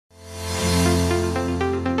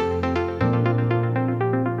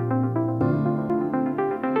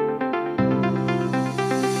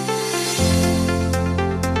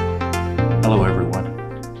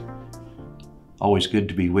always good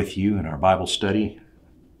to be with you in our Bible study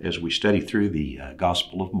as we study through the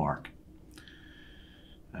Gospel of Mark.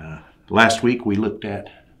 Last week we looked at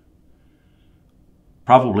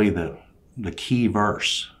probably the key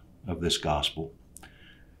verse of this Gospel.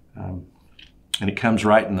 And it comes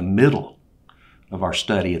right in the middle of our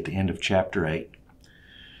study at the end of chapter 8.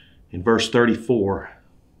 In verse 34,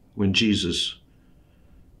 when Jesus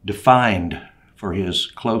defined for his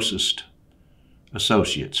closest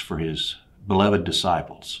associates, for his beloved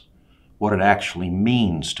disciples, what it actually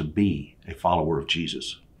means to be a follower of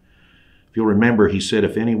Jesus. If you'll remember, he said,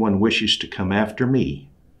 "If anyone wishes to come after me,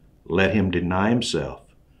 let him deny himself,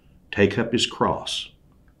 take up his cross,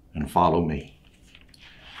 and follow me."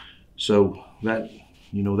 So that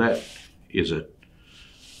is a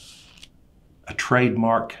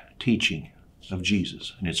trademark teaching of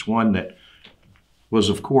Jesus. And it's one that was,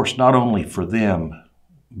 of course, not only for them,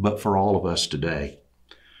 but for all of us today.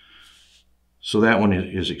 So that one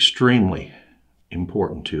is extremely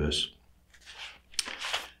important to us.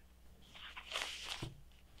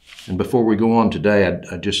 And before we go on today,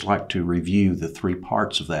 I'd just like to review the three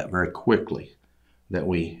parts of that very quickly that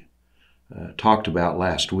we talked about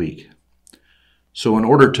last week. So in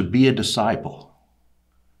order to be a disciple,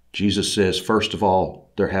 Jesus says, first of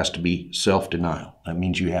all, there has to be self-denial. That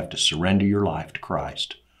means you have to surrender your life to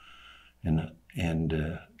Christ and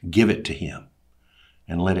give it to him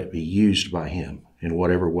and let it be used by him in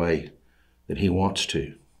whatever way that he wants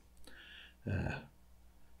to.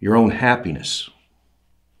 Your own happiness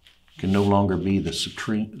can no longer be the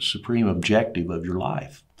supreme objective of your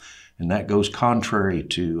life. And that goes contrary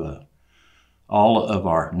to all of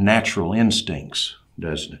our natural instincts,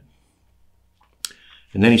 doesn't it?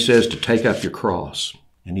 And then he says to take up your cross.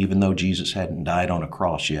 And even though Jesus hadn't died on a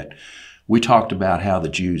cross yet, we talked about how the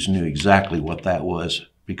Jews knew exactly what that was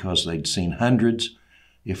because they'd seen hundreds,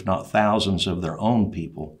 if not thousands, of their own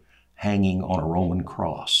people hanging on a Roman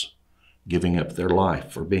cross, giving up their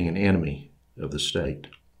life for being an enemy of the state.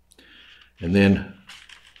 And then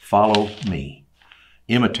follow me,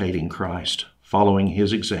 imitating Christ, following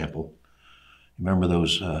his example. Remember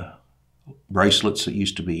those bracelets that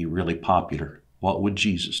used to be really popular? What would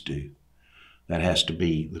Jesus do? That has to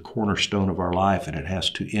be the cornerstone of our life, and it has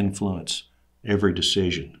to influence every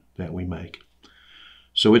decision that we make.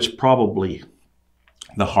 So it's probably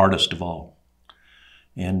the hardest of all.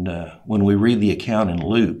 And when we read the account in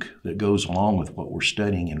Luke that goes along with what we're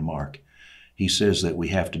studying in Mark, he says that we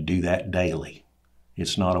have to do that daily.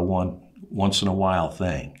 It's not a once in a while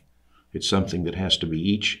thing. It's something that has to be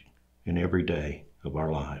each and every day of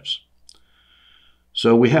our lives.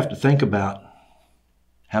 So we have to think about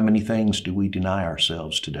how many things do we deny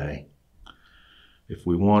ourselves today. If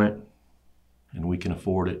we want it and we can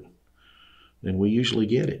afford it, then we usually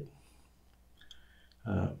get it.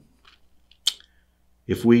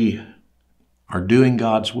 If we are doing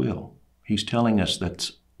God's will, he's telling us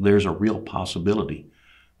that there's a real possibility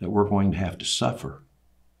that we're going to have to suffer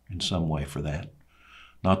in some way for that.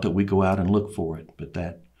 Not that we go out and look for it, but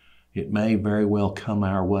that it may very well come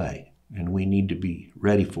our way, and we need to be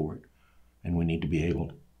ready for it, and we need to be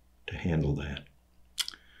able to handle that.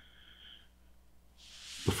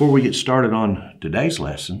 Before we get started on today's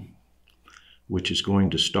lesson, which is going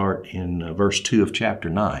to start in verse 2 of chapter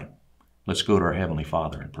 9, let's go to our Heavenly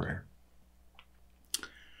Father in prayer.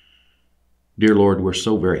 Dear Lord, we're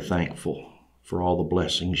so very thankful for all the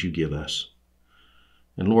blessings you give us.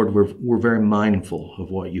 And Lord, we're very mindful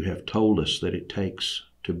of what you have told us that it takes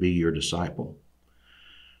to be your disciple,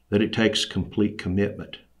 that it takes complete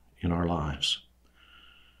commitment in our lives.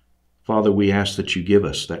 Father, we ask that you give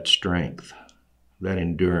us that strength, that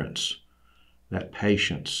endurance, that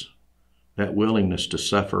patience, that willingness to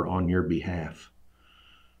suffer on your behalf,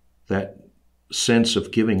 that sense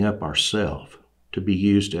of giving up ourselves to be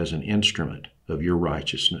used as an instrument of your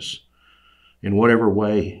righteousness in whatever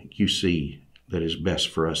way you see that is best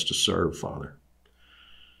for us to serve, Father.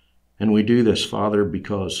 And we do this, Father,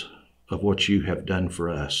 because of what you have done for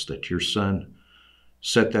us, that your Son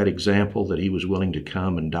set that example, that he was willing to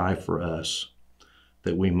come and die for us,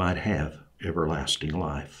 that we might have everlasting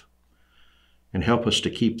life. And help us to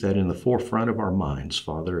keep that in the forefront of our minds,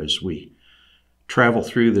 Father, as we travel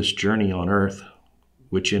through this journey on earth,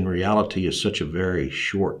 which in reality is such a very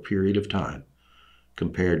short period of time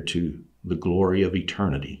compared to the glory of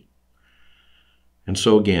eternity. And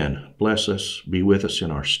so again, bless us, be with us in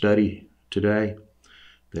our study today,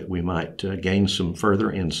 that we might gain some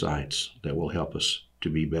further insights that will help us to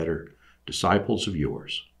be better disciples of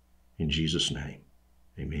yours. In Jesus' name,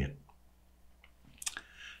 amen.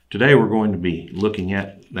 Today we're going to be looking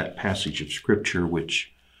at that passage of Scripture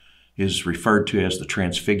which is referred to as the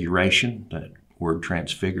Transfiguration, that word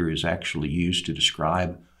transfigure is actually used to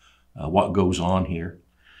describe what goes on here.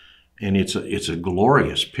 And it's a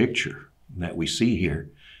glorious picture that we see here,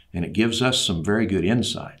 and it gives us some very good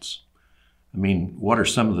insights. I mean, what are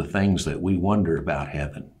some of the things that we wonder about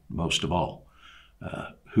heaven most of all?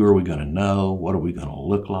 Who are we going to know? What are we going to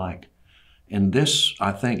look like? And this,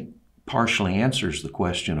 I think, partially answers the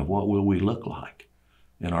question of what will we look like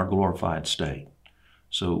in our glorified state.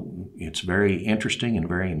 So it's very interesting and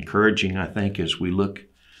very encouraging, I think, as we look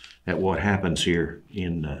at what happens here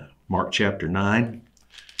in Mark chapter 9.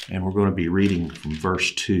 And we're going to be reading from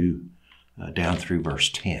verse 2 down through verse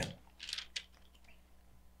 10.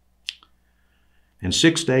 And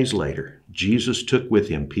 6 days later, Jesus took with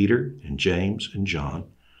him Peter and James and John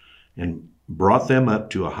and brought them up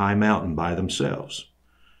to a high mountain by themselves.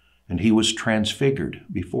 And he was transfigured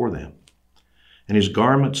before them. And his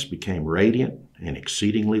garments became radiant and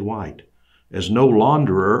exceedingly white, as no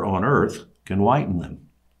launderer on earth can whiten them.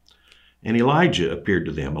 And Elijah appeared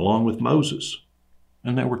to them along with Moses,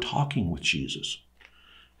 and they were talking with Jesus.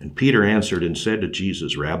 And Peter answered and said to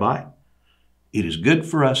Jesus, Rabbi, it is good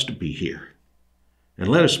for us to be here. And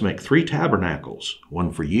let us make 3 tabernacles,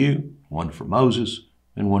 one for you, one for Moses,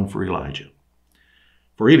 and one for Elijah.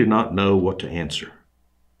 For he did not know what to answer,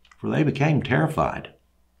 for they became terrified.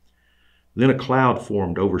 Then a cloud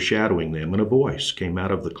formed overshadowing them, and a voice came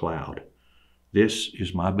out of the cloud. This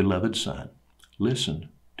is my beloved Son. Listen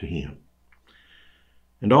to him.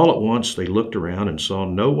 And all at once they looked around and saw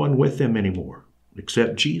no one with them anymore,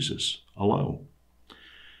 except Jesus alone.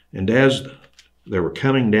 And as they were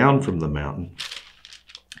coming down from the mountain,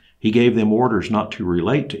 he gave them orders not to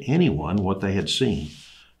relate to anyone what they had seen,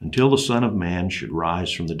 until the Son of Man should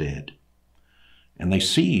rise from the dead. And they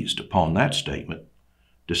seized upon that statement,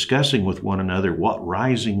 discussing with one another what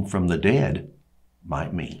rising from the dead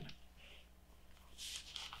might mean.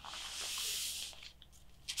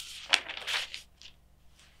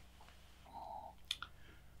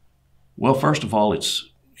 Well, first of all,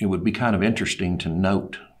 it would be kind of interesting to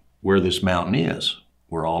note where this mountain is,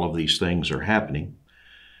 where all of these things are happening.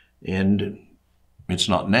 And it's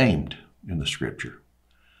not named in the Scripture.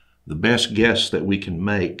 The best guess that we can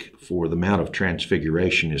make for the Mount of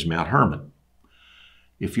Transfiguration is Mount Hermon.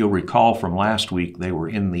 If you'll recall from last week, they were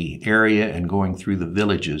in the area and going through the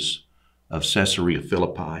villages of Caesarea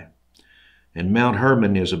Philippi. And Mount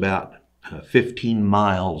Hermon is about 15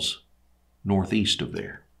 miles northeast of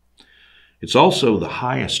there. It's also the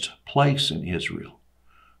highest place in Israel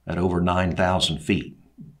at over 9,000 feet.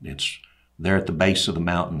 It's there at the base of the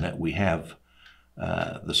mountain that we have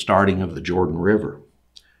the starting of the Jordan River,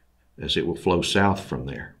 as it will flow south from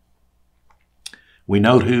there. We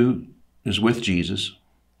note who is with Jesus,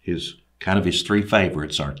 his 3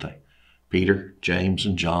 favorites, aren't they? Peter, James,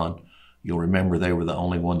 and John. You'll remember they were the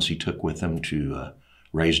only ones he took with him to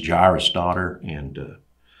raise Jairus' daughter, and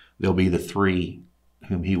they'll be the 3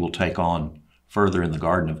 whom he will take on further in the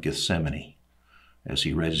Garden of Gethsemane as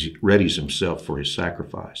he readies himself for his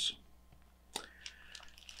sacrifice.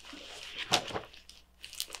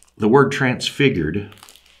 The word transfigured,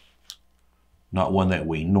 not one that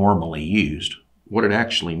we normally used, what it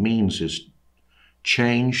actually means is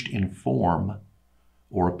changed in form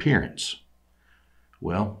or appearance.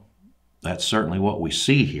 Well, that's certainly what we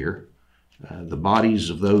see here. The bodies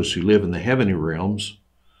of those who live in the heavenly realms,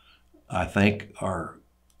 I think,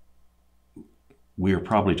 we are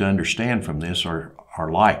probably to understand from this, are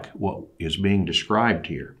like what is being described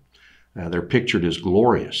here. They're pictured as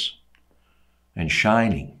glorious and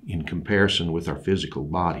shining in comparison with our physical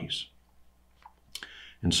bodies.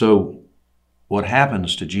 And so what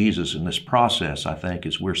happens to Jesus in this process, I think,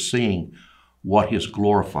 is we're seeing what his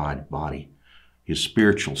glorified body, his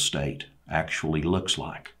spiritual state, actually looks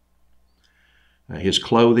like. His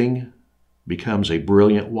clothing becomes a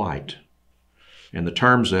brilliant white, and the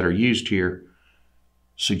terms that are used here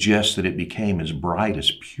suggest that it became as bright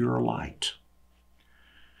as pure light.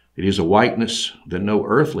 It is a whiteness that no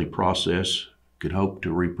earthly process could hope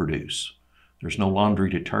to reproduce. There's no laundry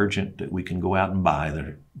detergent that we can go out and buy that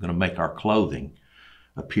are going to make our clothing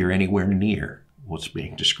appear anywhere near what's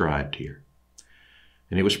being described here.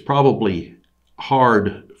 And it was probably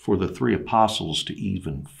hard for the 3 apostles to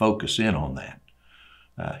even focus in on that.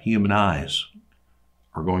 Human eyes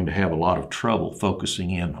are going to have a lot of trouble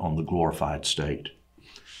focusing in on the glorified state.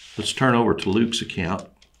 Let's turn over to Luke's account,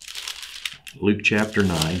 Luke chapter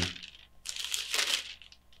 9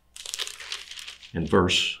 and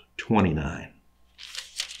verse 29.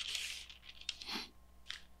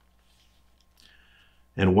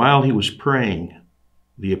 And while he was praying,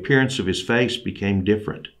 the appearance of his face became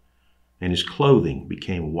different, and his clothing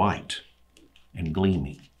became white and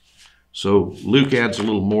gleaming. So Luke adds a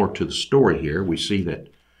little more to the story here. We see that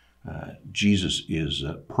Jesus is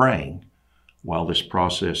praying while this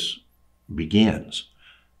process begins.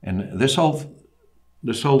 And this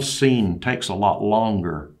whole scene takes a lot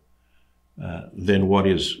longer than what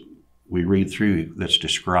we read through that's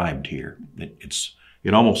described here.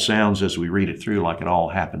 It almost sounds as we read it through like it all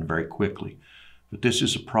happened very quickly. But this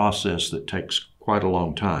is a process that takes quite a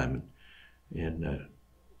long time. And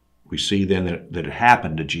we see then that it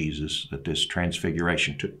happened to Jesus, that this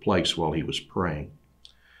transfiguration took place while he was praying.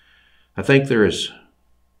 I think there is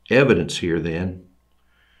evidence here then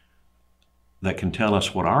that can tell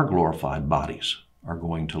us what our glorified bodies are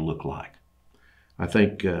going to look like. I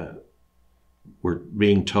think we're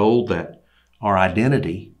being told that our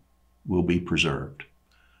identity will be preserved,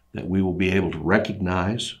 that we will be able to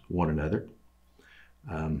recognize one another.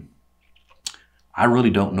 I really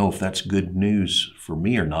don't know if that's good news for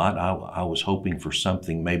me or not. I was hoping for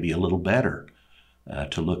something maybe a little better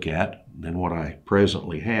to look at than what I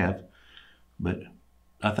presently have. But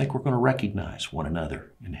I think we're going to recognize one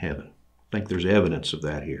another in heaven. I think there's evidence of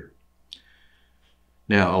that here.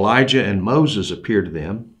 Now, Elijah and Moses appear to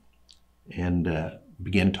them and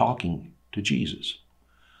begin talking to Jesus.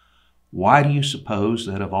 Why do you suppose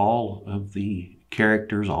that of all of the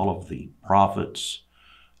characters, all of the prophets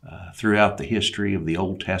throughout the history of the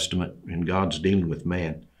Old Testament and God's dealing with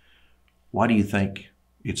man, why do you think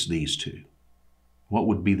it's these two? What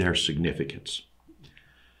would be their significance?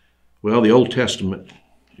 Well, the Old Testament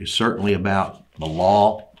is certainly about the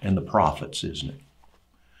law and the prophets, isn't it?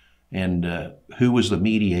 And who was the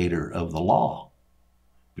mediator of the law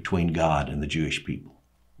between God and the Jewish people?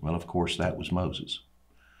 Well, of course, that was Moses.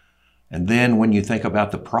 And then when you think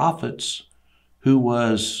about the prophets, who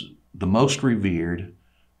was the most revered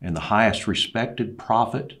and the highest respected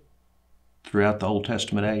prophet throughout the Old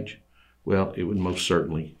Testament age? Well, it would most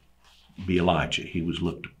certainly be Elijah. He was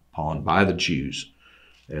looked upon by the Jews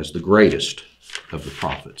as the greatest of the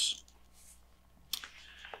prophets.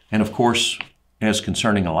 And of course, as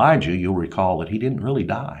concerning Elijah, you'll recall that he didn't really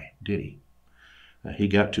die, did he? He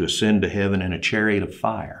got to ascend to heaven in a chariot of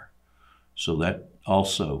fire. So that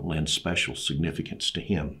also lends special significance to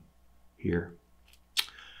him here.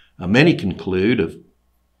 Many conclude,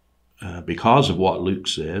 because of what Luke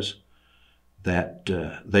says, that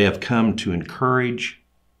they have come to encourage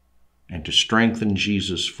and to strengthen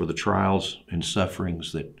Jesus for the trials and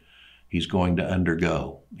sufferings that he's going to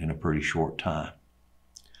undergo in a pretty short time.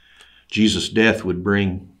 Jesus' death would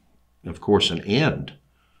bring, of course, an end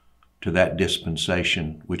to that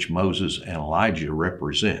dispensation which Moses and Elijah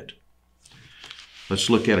represent. Let's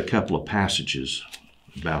look at a couple of passages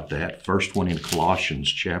about that. First one in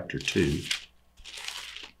Colossians chapter 2.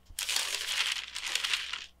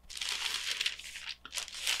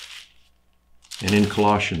 And in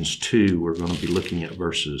Colossians 2, we're going to be looking at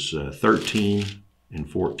verses 13 and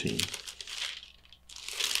 14.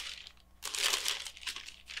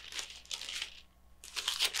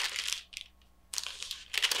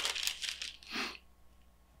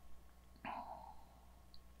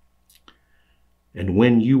 And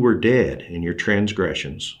when you were dead in your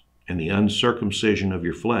transgressions and the uncircumcision of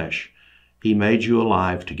your flesh, he made you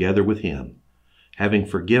alive together with him, having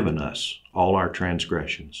forgiven us all our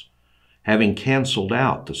transgressions, having canceled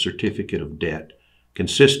out the certificate of debt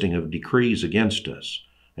consisting of decrees against us,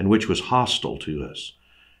 and which was hostile to us,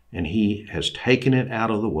 and he has taken it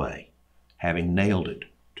out of the way, having nailed it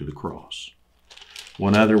to the cross.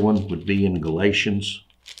 One other one would be in Galatians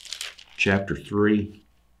chapter 3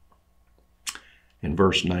 and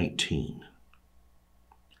verse 19.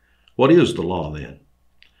 What is the law then?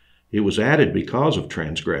 It was added because of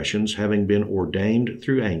transgressions, having been ordained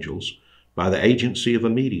through angels by the agency of a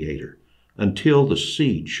mediator, until the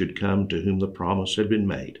seed should come to whom the promise had been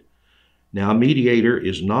made. Now a mediator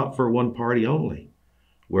is not for one party only,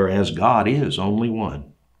 whereas God is only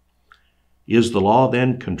one. Is the law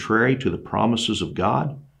then contrary to the promises of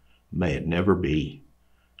God? May it never be.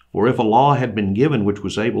 For if a law had been given which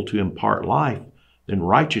was able to impart life, then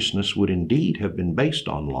righteousness would indeed have been based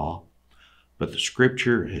on law. But the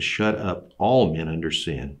Scripture has shut up all men under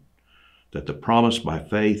sin, that the promise by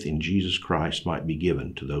faith in Jesus Christ might be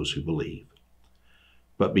given to those who believe.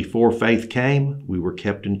 But before faith came, we were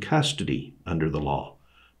kept in custody under the law,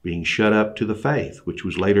 being shut up to the faith which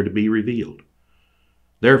was later to be revealed.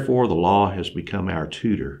 Therefore the law has become our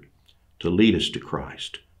tutor to lead us to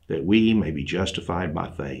Christ, that we may be justified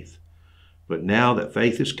by faith. But now that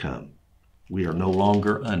faith has come, we are no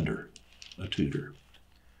longer under a tutor.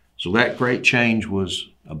 So that great change was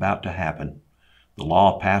about to happen. The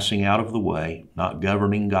law passing out of the way, not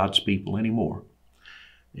governing God's people anymore.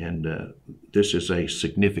 And this is a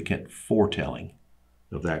significant foretelling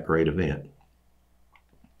of that great event.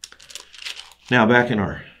 Now, back in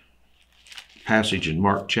our passage in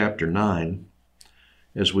Mark chapter 9,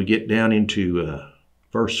 as we get down into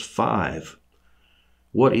verse 5,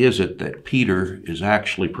 what is it that Peter is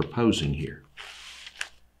actually proposing here?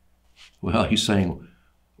 Well, he's saying,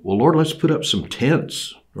 well, Lord, let's put up some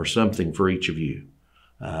tents or something for each of you.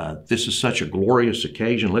 This is such a glorious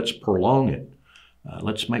occasion. Let's prolong it.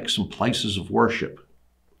 Let's make some places of worship.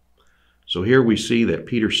 So here we see that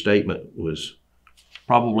Peter's statement was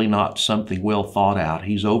probably not something well thought out.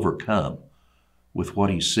 He's overcome with what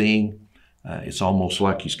he's seeing. It's almost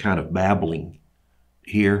like he's kind of babbling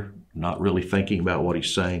here, not really thinking about what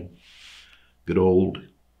he's saying. Good old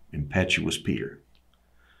impetuous Peter.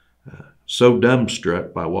 So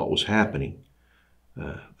dumbstruck by what was happening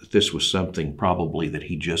that this was something probably that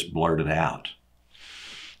he just blurted out.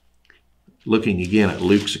 Looking again at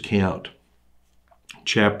Luke's account,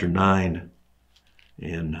 chapter 9,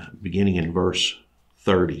 and beginning in verse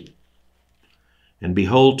 30. And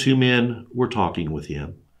behold, two men were talking with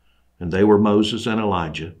him, and they were Moses and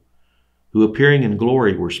Elijah, who appearing in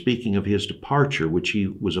glory were speaking of his departure, which he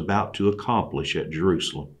was about to accomplish at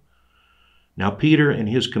Jerusalem. Now Peter and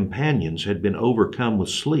his companions had been overcome with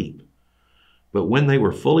sleep, but when they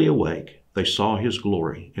were fully awake, they saw his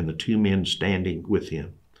glory and the two men standing with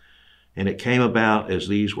him. And it came about, as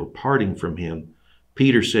these were parting from him,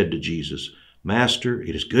 Peter said to Jesus, Master,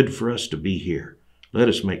 it is good for us to be here. Let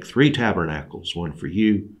us make 3 tabernacles, one for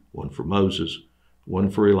you, one for Moses, one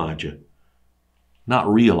for Elijah.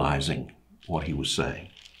 Not realizing what he was saying.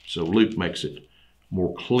 So Luke makes it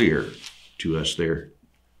more clear to us there,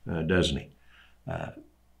 doesn't he?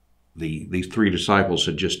 These 3 disciples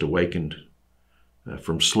had just awakened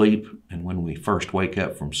from sleep, and when we first wake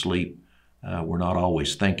up from sleep, we're not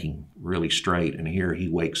always thinking really straight, and here he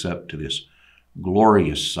wakes up to this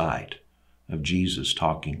glorious sight of Jesus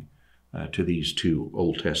talking to these 2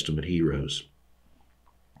 Old Testament heroes.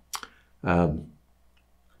 We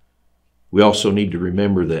also need to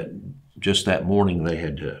remember that just that morning they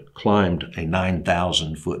had climbed a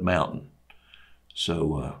 9,000-foot mountain.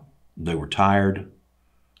 So they were tired.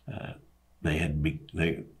 They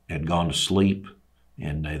had gone to sleep,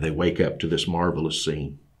 and they wake up to this marvelous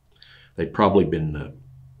scene. They'd probably been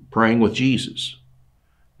praying with Jesus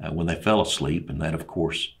when they fell asleep, and that, of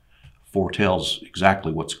course, foretells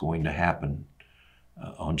exactly what's going to happen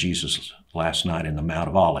on Jesus' last night in the Mount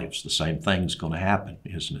of Olives. The same thing's going to happen,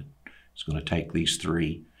 isn't it? It's going to take these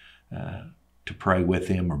 3 to pray with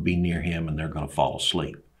him or be near him, and they're going to fall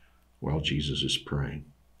asleep while Jesus is praying.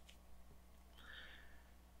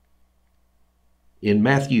 In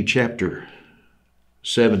Matthew chapter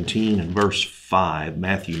 17 and verse 5,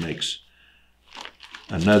 Matthew makes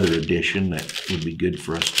another addition that would be good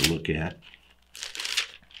for us to look at.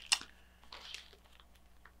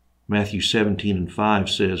 Matthew 17 and 5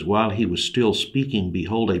 says, While he was still speaking,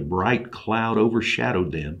 behold, a bright cloud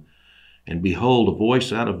overshadowed them. And behold, a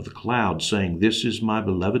voice out of the cloud saying, This is my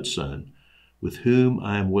beloved Son, with whom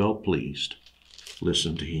I am well pleased.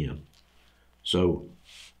 Listen to him. So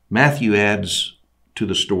Matthew adds to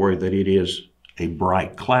the story that it is a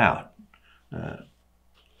bright cloud,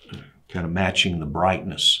 kind of matching the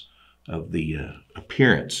brightness of the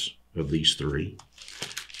appearance of these 3.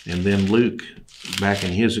 And then Luke, back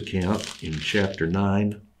in his account in chapter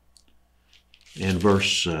 9 and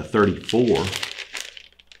verse 34,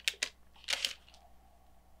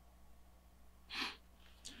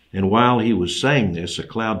 And while he was saying this, a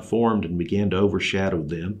cloud formed and began to overshadow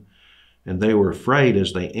them. And they were afraid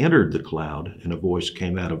as they entered the cloud, and a voice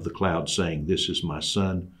came out of the cloud saying, This is my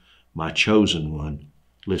Son, my chosen one.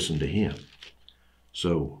 Listen to him.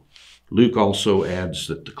 So Luke also adds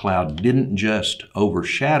that the cloud didn't just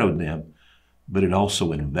overshadow them, but it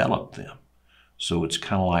also enveloped them. So it's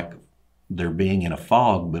kind of like they're being in a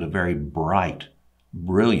fog, but a very bright,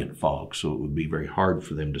 brilliant fog. So it would be very hard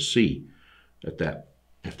for them to see at that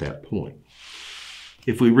point.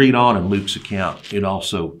 If we read on in Luke's account, it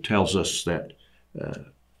also tells us that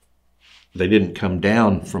they didn't come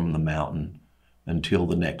down from the mountain until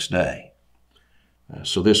the next day.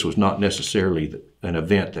 So this was not necessarily an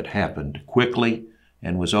event that happened quickly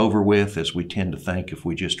and was over with, as we tend to think if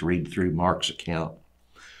we just read through Mark's account.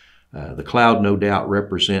 The cloud no doubt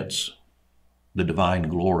represents the divine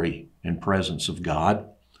glory and presence of God,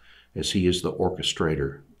 as he is the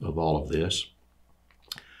orchestrator of all of this.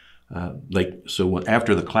 So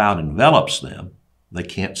after the cloud envelops them, they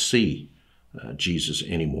can't see Jesus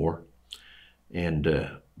anymore,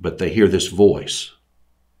 but they hear this voice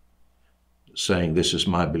saying, This is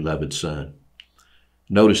my beloved Son.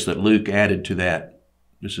 Notice that Luke added to that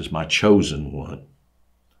This is my chosen one.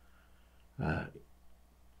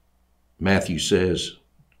 Matthew says,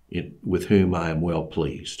 with whom I am well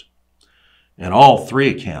pleased. And all three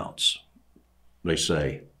accounts, they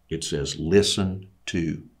say, it says, listen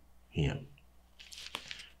to him.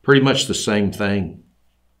 Pretty much the same thing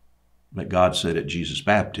that God said at Jesus'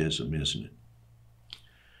 baptism, isn't it?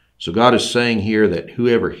 So God is saying here that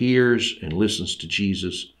whoever hears and listens to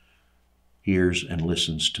Jesus hears and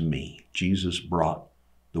listens to me. Jesus brought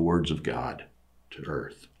the words of God to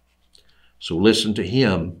earth. So listen to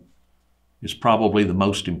him is probably the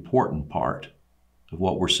most important part of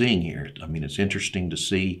what we're seeing here. I mean, it's interesting to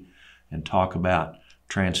see and talk about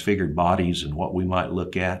transfigured bodies and what we might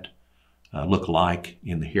look like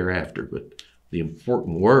in the hereafter. But the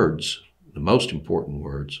important words, the most important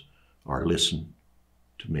words, are listen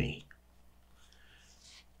to me.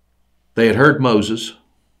 They had heard Moses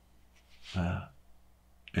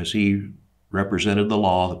as he represented the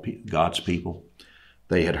law, God's people.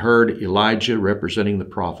 They had heard Elijah representing the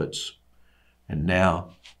prophets, and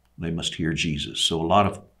now they must hear Jesus. So a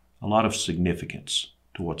lot of significance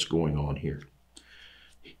to what's going on here.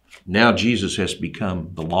 Now Jesus has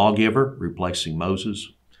become the lawgiver, replacing Moses,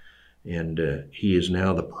 and he is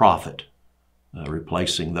now the prophet,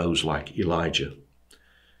 replacing those like Elijah.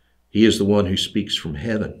 He is the one who speaks from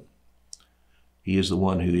heaven. He is the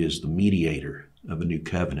one who is the mediator of a new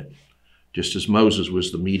covenant. Just as Moses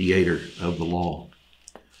was the mediator of the law,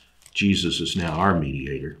 Jesus is now our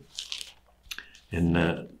mediator.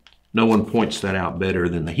 And no one points that out better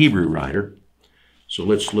than the Hebrew writer. So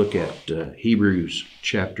let's look at Hebrews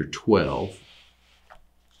chapter 12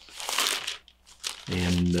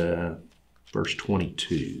 and verse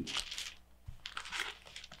 22.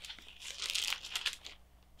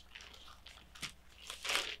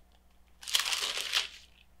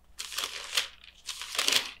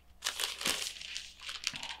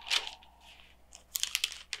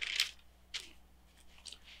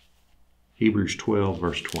 Hebrews 12,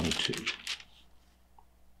 verse 22.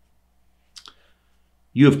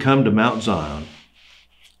 You have come to Mount Zion,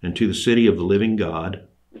 and to the city of the living God,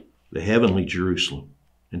 the heavenly Jerusalem,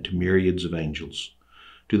 and to myriads of angels,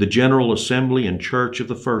 to the general assembly and church of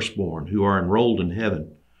the firstborn who are enrolled in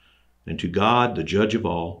heaven, and to God, the judge of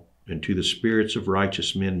all, and to the spirits of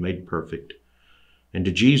righteous men made perfect, and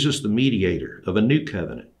to Jesus, the mediator of a new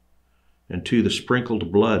covenant, and to the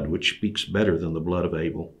sprinkled blood which speaks better than the blood of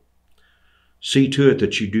Abel. See to it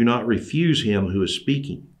that you do not refuse him who is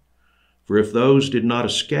speaking. For if those did not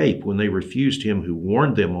escape when they refused him who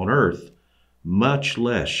warned them on earth, much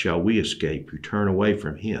less shall we escape who turn away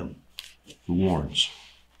from him who warns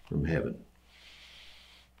from heaven.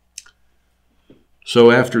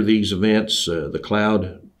 So after these events, the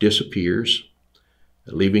cloud disappears,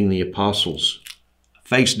 leaving the apostles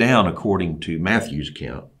face down, according to Matthew's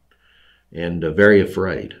account, and very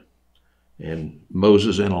afraid. And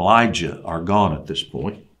Moses and Elijah are gone at this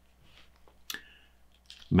point.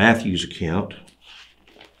 Matthew's account,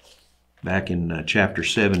 back in chapter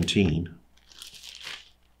 17,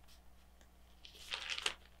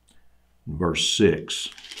 verse 6.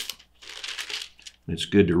 It's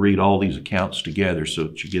good to read all these accounts together so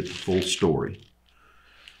that you get the full story.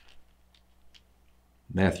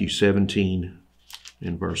 Matthew 17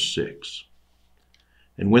 and verse 6.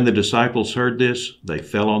 And when the disciples heard this, they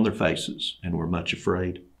fell on their faces and were much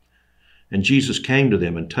afraid. And Jesus came to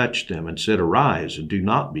them and touched them and said, Arise and do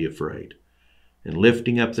not be afraid. And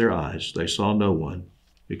lifting up their eyes, they saw no one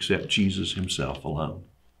except Jesus himself alone.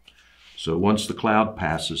 So once the cloud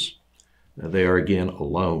passes, they are again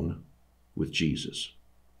alone with Jesus.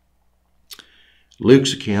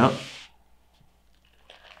 Luke's account,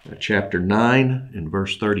 chapter 9 and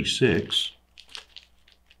verse 36.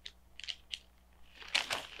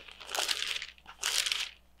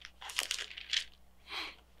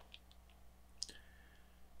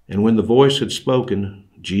 And when the voice had spoken,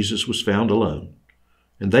 Jesus was found alone,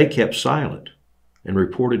 and they kept silent and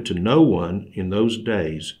reported to no one in those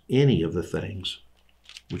days any of the things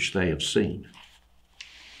which they have seen.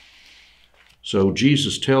 So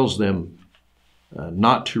Jesus tells them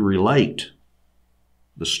not to relate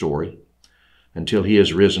the story until he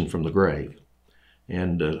has risen from the grave.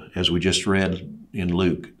 And as we just read in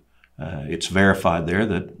Luke, it's verified there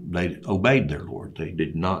that they obeyed their Lord. They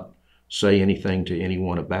did not say anything to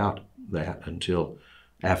anyone about that until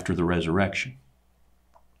after the resurrection.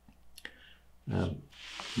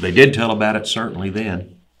 They did tell about it certainly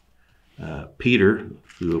then. Peter,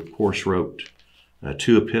 who of course wrote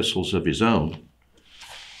 2 epistles of his own.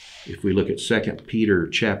 If we look at 2 Peter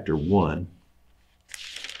chapter 1,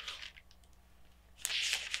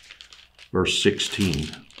 verse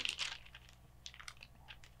 16.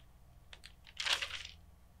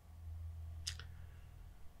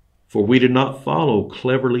 For we did not follow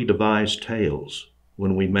cleverly devised tales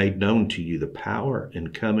when we made known to you the power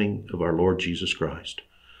and coming of our Lord Jesus Christ,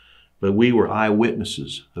 but we were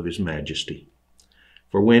eyewitnesses of his majesty.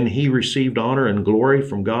 For when he received honor and glory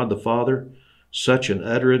from God the Father, such an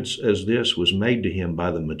utterance as this was made to him by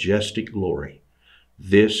the majestic glory,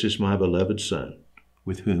 "This is my beloved Son,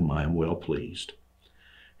 with whom I am well pleased."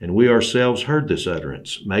 And we ourselves heard this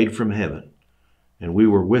utterance made from heaven, and we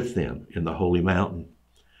were with them in the holy mountain.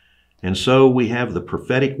 And so we have the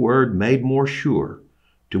prophetic word made more sure,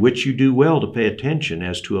 to which you do well to pay attention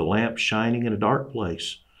as to a lamp shining in a dark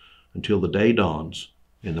place, until the day dawns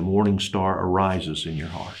and the morning star arises in your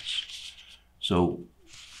hearts. So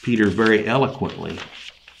Peter very eloquently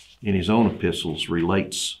in his own epistles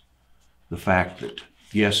relates the fact that,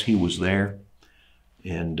 yes, he was there,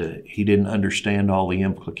 and he didn't understand all the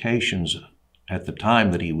implications at the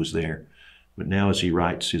time that he was there. But now as he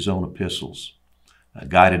writes his own epistles,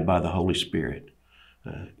 guided by the Holy Spirit,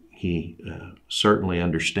 he certainly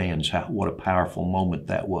understands what a powerful moment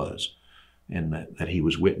that was, and that he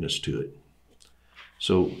was witness to it.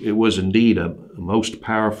 So it was indeed a most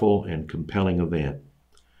powerful and compelling event.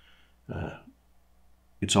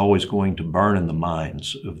 It's always going to burn in the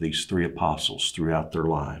minds of these three apostles throughout their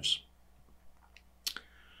lives.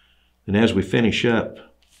 And as we finish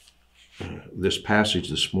up this passage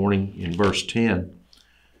this morning in verse 10,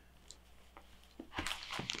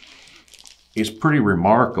 it's pretty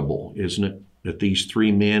remarkable, isn't it, that these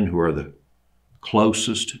three men who are the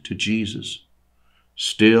closest to Jesus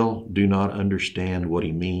still do not understand what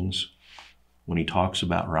he means when he talks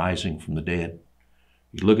about rising from the dead.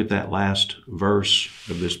 You look at that last verse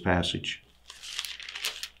of this passage,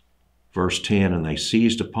 verse 10, and they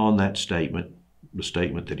seized upon that statement, the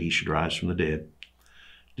statement that he should rise from the dead,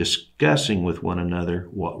 discussing with one another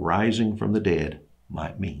what rising from the dead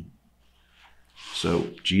might mean. So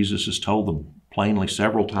Jesus has told them plainly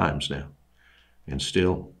several times now, and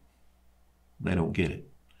still they don't get it.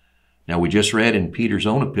 Now, we just read in Peter's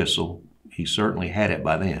own epistle, he certainly had it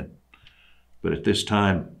by then. But at this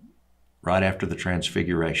time, right after the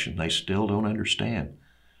Transfiguration, they still don't understand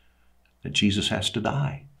that Jesus has to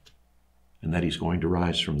die and that he's going to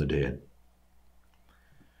rise from the dead.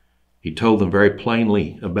 He told them very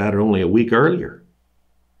plainly about it only a week earlier.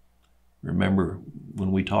 Remember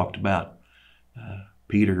when we talked about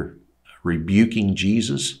Peter rebuking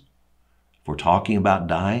Jesus for talking about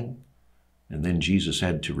dying? And then Jesus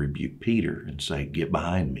had to rebuke Peter and say, "Get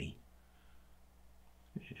behind me."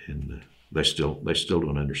 And they still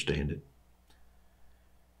don't understand it.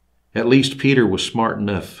 At least Peter was smart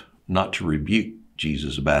enough not to rebuke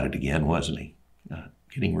Jesus about it again, wasn't he?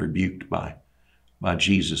 Getting rebuked by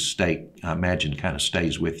Jesus' I imagine, kind of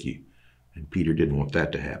stays with you. And Peter didn't want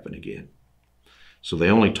that to happen again. So they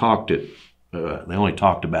only talked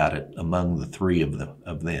about it among the three of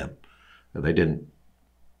them. They didn't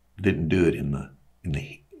do it in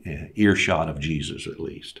the earshot of Jesus, at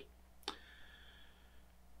least.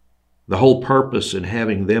 The whole purpose in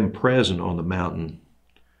having them present on the mountain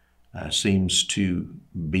seems to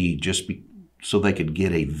be so they could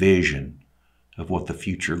get a vision of what the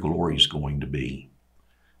future glory is going to be.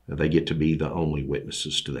 They get to be the only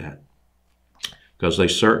witnesses to that. Because they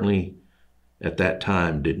certainly, at that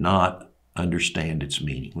time, did not understand its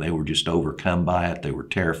meaning. They were just overcome by it. They were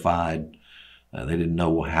terrified. They didn't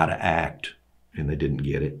know how to act, and they didn't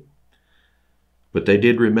get it. But they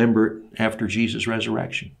did remember it after Jesus'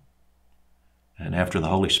 resurrection and after the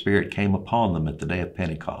Holy Spirit came upon them at the day of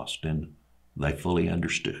Pentecost, and they fully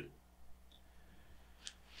understood.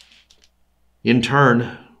 In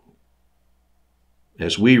turn,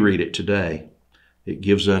 as we read it today, it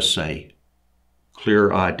gives us a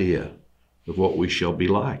clear idea of what we shall be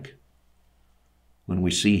like when we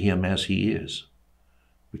see him as he is.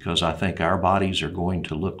 Because I think our bodies are going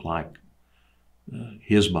to look like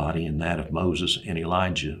his body and that of Moses and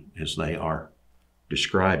Elijah, as they are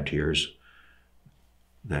described here, is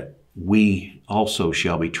that we also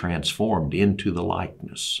shall be transformed into the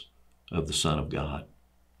likeness of the Son of God.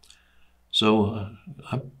 So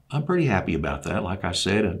I'm pretty happy about that. Like I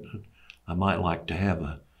said, I might like to have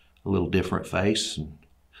a little different face and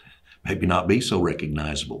maybe not be so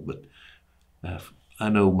recognizable, but I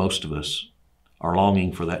know most of us are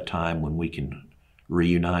longing for that time when we can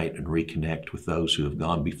reunite and reconnect with those who have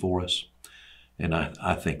gone before us. And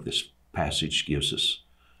I think this passage gives us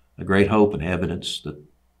a great hope and evidence that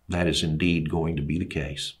that is indeed going to be the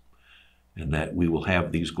case, and that we will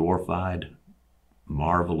have these glorified,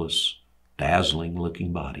 marvelous,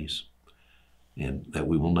 dazzling-looking bodies, and that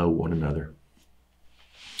we will know one another.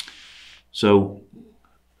 So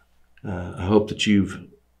I hope that you've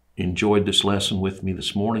enjoyed this lesson with me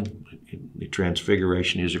this morning. The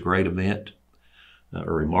Transfiguration is a great event,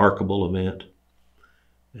 a remarkable event.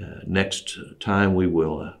 Next time we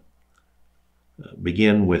will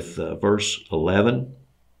begin with verse 11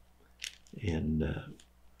 and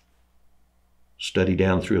study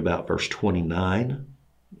down through about verse 29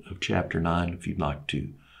 of chapter 9, if you'd like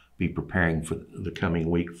to be preparing for the coming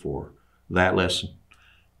week for that lesson.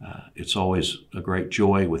 It's always a great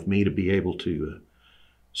joy with me to be able to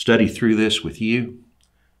study through this with you.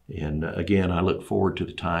 And again, I look forward to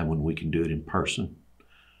the time when we can do it in person.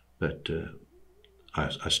 But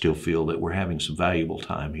I still feel that we're having some valuable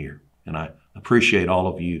time here. And I appreciate all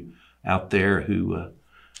of you out there who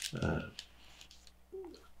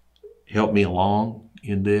help me along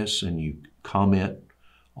in this, and you comment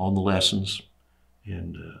on the lessons.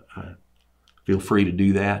 And feel free to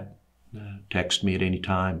do that. Text me at any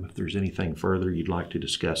time if there's anything further you'd like to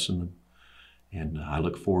discuss in them. And I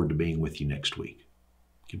look forward to being with you next week.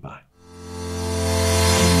 Goodbye.